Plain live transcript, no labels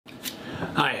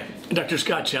Dr.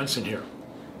 Scott Jensen here.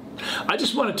 I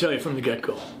just want to tell you from the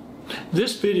get-go,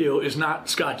 this video is not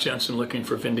Scott Jensen looking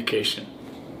for vindication.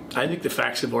 I think the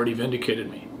facts have already vindicated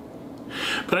me.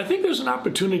 But I think there's an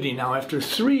opportunity now, after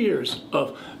 3 years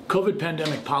of COVID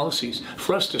pandemic policies,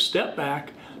 for us to step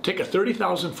back, take a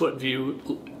 30,000-foot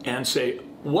view, and say,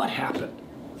 what happened?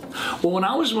 Well, when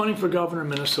I was running for governor of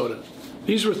Minnesota,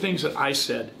 these were things that I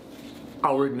said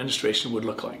our administration would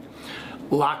look like.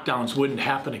 Lockdowns wouldn't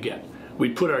happen again.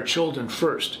 We'd put our children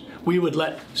first. We would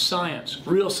let science,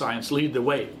 real science, lead the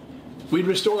way. We'd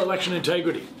restore election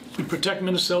integrity. We'd protect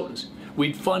Minnesotans.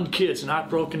 We'd fund kids, not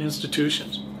broken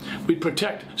institutions. We'd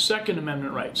protect Second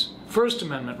Amendment rights, First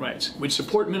Amendment rights. We'd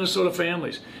support Minnesota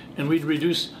families, and we'd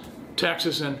reduce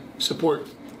taxes and support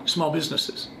small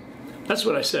businesses. That's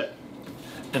what I said.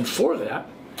 And for that,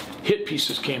 hit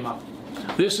pieces came up.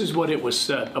 This is what it was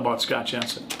said about Scott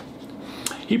Jensen.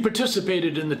 He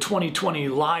participated in the 2020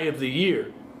 Lie of the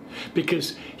Year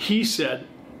because he said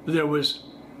there was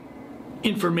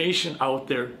information out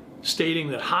there stating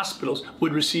that hospitals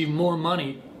would receive more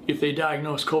money if they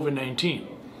diagnosed COVID-19.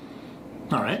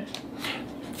 All right,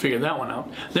 figured that one out.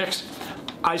 Next,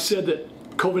 I said that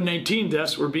COVID-19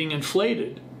 deaths were being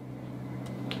inflated.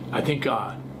 I think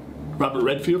Robert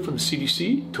Redfield from the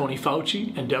CDC, Tony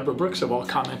Fauci, and Deborah Birx have all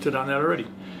commented on that already.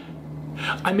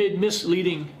 I made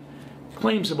misleading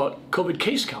claims about COVID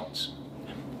case counts.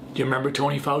 Do you remember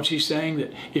Tony Fauci saying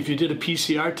that if you did a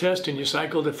PCR test and you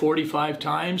cycled it 45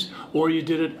 times, or you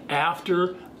did it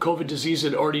after COVID disease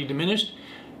had already diminished,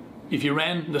 if you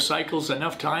ran the cycles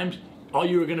enough times, all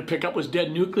you were going to pick up was dead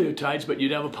nucleotides, but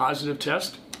you'd have a positive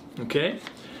test? Okay?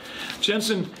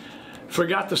 Jensen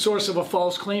forgot the source of a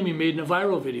false claim he made in a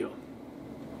viral video.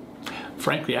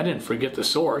 Frankly, I didn't forget the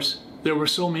source. There were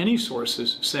so many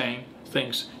sources saying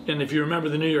things. And if you remember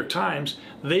the New York Times,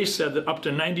 they said that up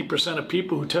to 90% of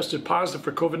people who tested positive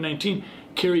for COVID-19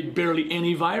 carried barely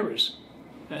any virus.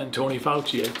 And Tony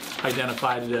Fauci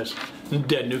identified it as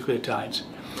dead nucleotides.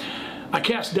 I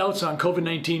cast doubts on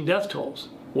COVID-19 death tolls.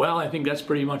 Well, I think that's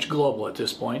pretty much global at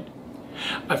this point.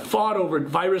 I fought over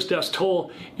virus death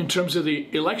toll in terms of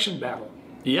the election battle.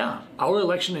 Yeah, our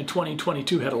election in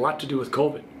 2022 had a lot to do with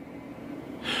COVID.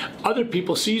 Other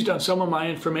people seized on some of my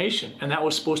information, and that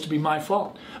was supposed to be my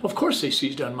fault. Of course they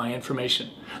seized on my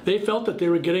information. They felt that they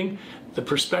were getting the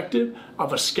perspective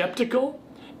of a skeptical,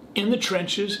 in the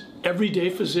trenches,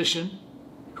 everyday physician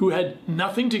who had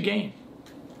nothing to gain.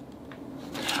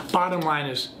 Bottom line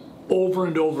is, over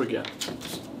and over again,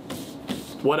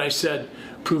 what I said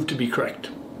proved to be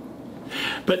correct.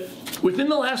 But within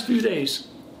the last few days,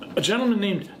 a gentleman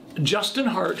named Justin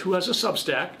Hart, who has a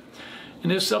Substack,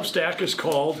 and his Substack is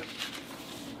called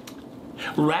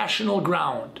Rational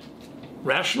Ground.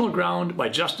 Rational Ground by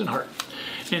Justin Hart.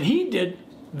 And he did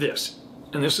this,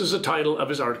 and this is the title of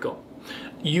his article,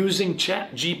 Using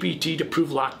ChatGPT to Prove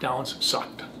Lockdowns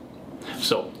Sucked.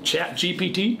 So,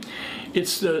 ChatGPT,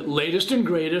 it's the latest and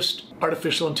greatest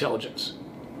artificial intelligence.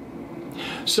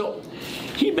 So,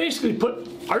 he basically put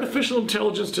artificial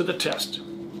intelligence to the test.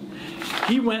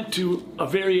 He went to a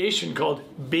variation called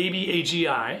Baby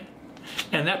AGI,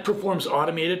 and that performs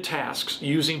automated tasks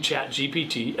using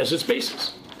ChatGPT as its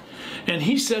basis. And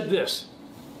he said this: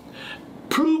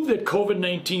 prove that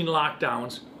COVID-19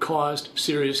 lockdowns caused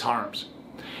serious harms.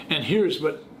 And here's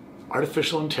what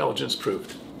artificial intelligence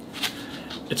proved.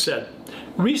 It said,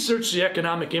 research the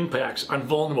economic impacts on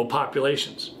vulnerable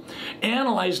populations.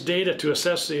 Analyze data to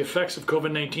assess the effects of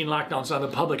COVID-19 lockdowns on the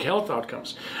public health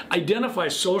outcomes. Identify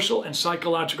social and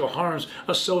psychological harms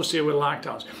associated with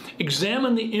lockdowns.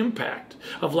 Examine the impact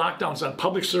of lockdowns on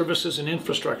public services and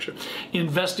infrastructure.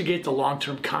 Investigate the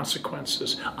long-term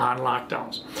consequences on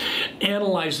lockdowns.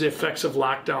 Analyze the effects of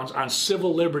lockdowns on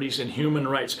civil liberties and human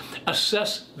rights.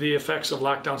 Assess the effects of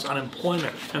lockdowns on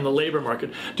employment and the labor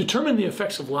market. Determine the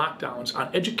effects of lockdowns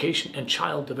on education and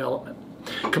child development.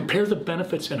 Compare the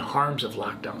benefits and harms of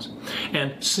lockdowns,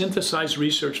 and synthesize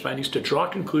research findings to draw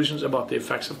conclusions about the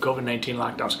effects of COVID-19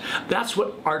 lockdowns. That's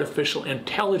what artificial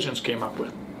intelligence came up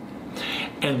with.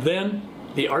 And then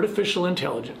the artificial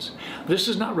intelligence, this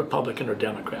is not Republican or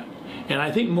Democrat, and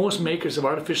I think most makers of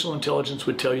artificial intelligence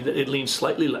would tell you that it leans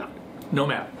slightly left, no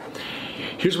matter.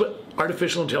 Here's what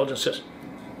artificial intelligence says.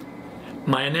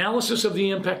 My analysis of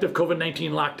the impact of COVID-19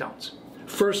 lockdowns.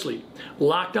 Firstly,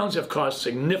 lockdowns have caused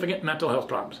significant mental health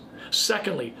problems.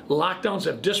 Secondly, lockdowns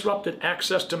have disrupted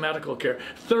access to medical care.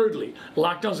 Thirdly,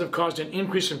 lockdowns have caused an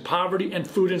increase in poverty and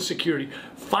food insecurity.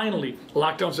 Finally,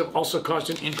 lockdowns have also caused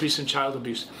an increase in child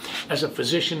abuse. As a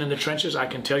physician in the trenches, I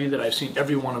can tell you that I've seen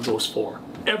every one of those four.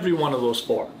 Every one of those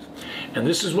four. And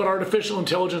this is what artificial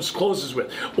intelligence closes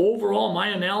with. Overall, my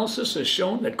analysis has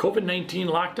shown that COVID-19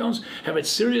 lockdowns have had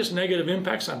serious negative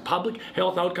impacts on public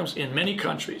health outcomes in many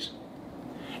countries.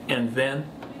 And then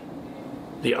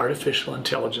the artificial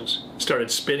intelligence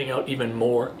started spitting out even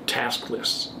more task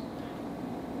lists.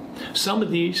 Some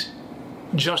of these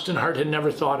Justin Hart had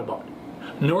never thought about,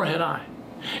 nor had I.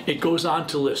 It goes on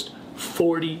to list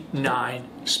 49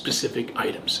 specific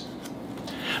items.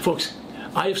 Folks,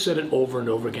 I have said it over and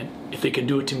over again. If they can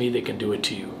do it to me, they can do it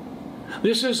to you.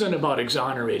 This isn't about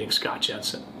exonerating Scott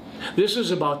Jensen. This is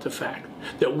about the fact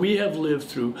that we have lived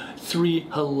through 3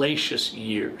 hellacious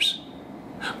years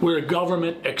where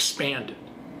government expanded.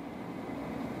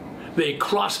 They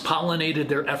cross-pollinated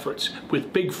their efforts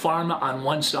with big pharma on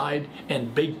one side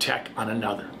and big tech on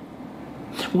another.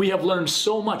 We have learned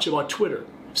so much about Twitter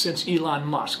since Elon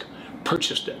Musk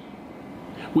purchased it.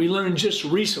 We learned just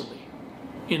recently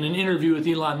in an interview with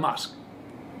Elon Musk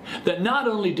that not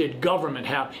only did government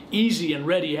have easy and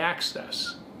ready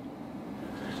access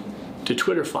to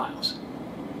Twitter files,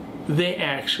 they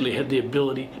actually had the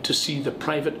ability to see the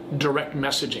private direct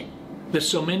messaging that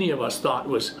so many of us thought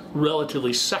was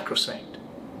relatively sacrosanct.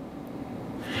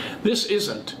 This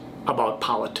isn't about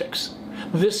politics.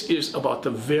 This is about the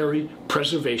very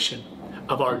preservation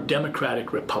of our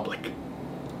democratic republic.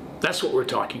 That's what we're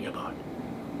talking about.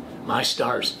 My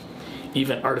stars,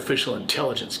 even artificial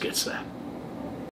intelligence gets that.